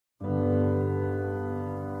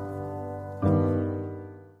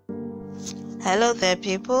Hello there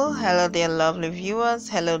people, hello there lovely viewers,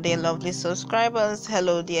 hello there lovely subscribers,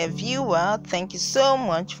 hello dear viewer. Thank you so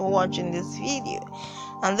much for watching this video.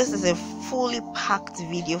 And this is a fully packed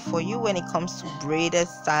video for you when it comes to braided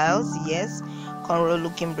styles. Yes, cornrow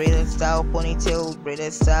looking braided style, ponytail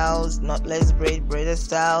braided styles, knotless braided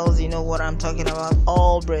styles, you know what I'm talking about,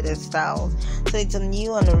 all braided styles. So it's a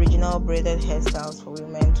new and original braided hairstyles for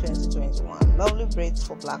women 2021. Lovely braids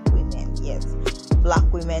for black women. Yes, black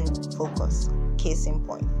women focus. Case in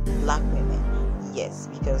point, black women. Yes,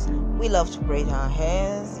 because we love to braid our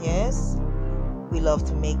hairs. Yes, we love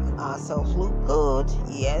to make ourselves look good.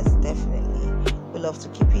 Yes, definitely. We love to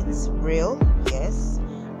keep it real. Yes,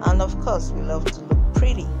 and of course we love to look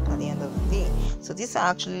pretty at the end of the day. So these are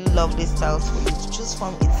actually lovely styles for you to choose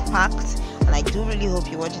from. It's packed, and I do really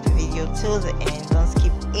hope you watch the video till the end. Don't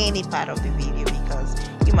skip any part of the video because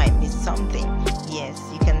you might miss something. Yes,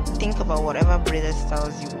 you can think about whatever braided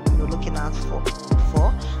styles you're looking out for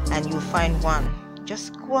and you'll find one.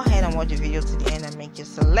 Just go ahead and watch the video to the end and make your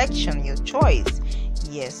selection, your choice.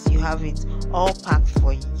 Yes, you have it all packed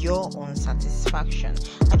for your own satisfaction.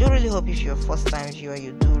 I do really hope if you're a first-time viewer,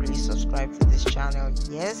 you do really subscribe to this channel.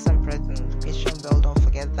 Yes, and press the notification bell, don't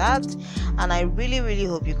forget that. And I really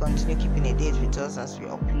hope you continue keeping a date with us as we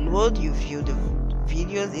upload. You view the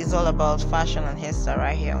videos. It's all about fashion and hairstyle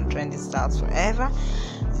right here on Trendy Styles Forever.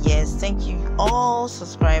 Yes, thank you all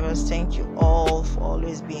subscribers, thank you all for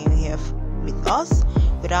always being here with us.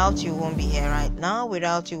 Without you, we won't be here right now.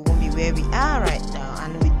 Without you, we won't be where we are right now.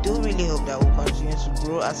 And we do really hope that we'll continue to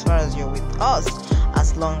grow as far as you're with us,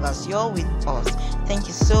 as long as you're with us. Thank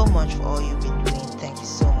you so much for all you've been doing. Thank you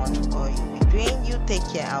so much for all you've been doing. You take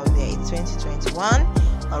care out there. It's 2021,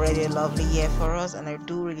 already a lovely year for us, and I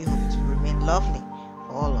do really hope it will remain lovely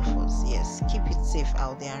for all of us. Yes, keep it safe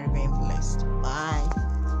out there and remain blessed. Bye.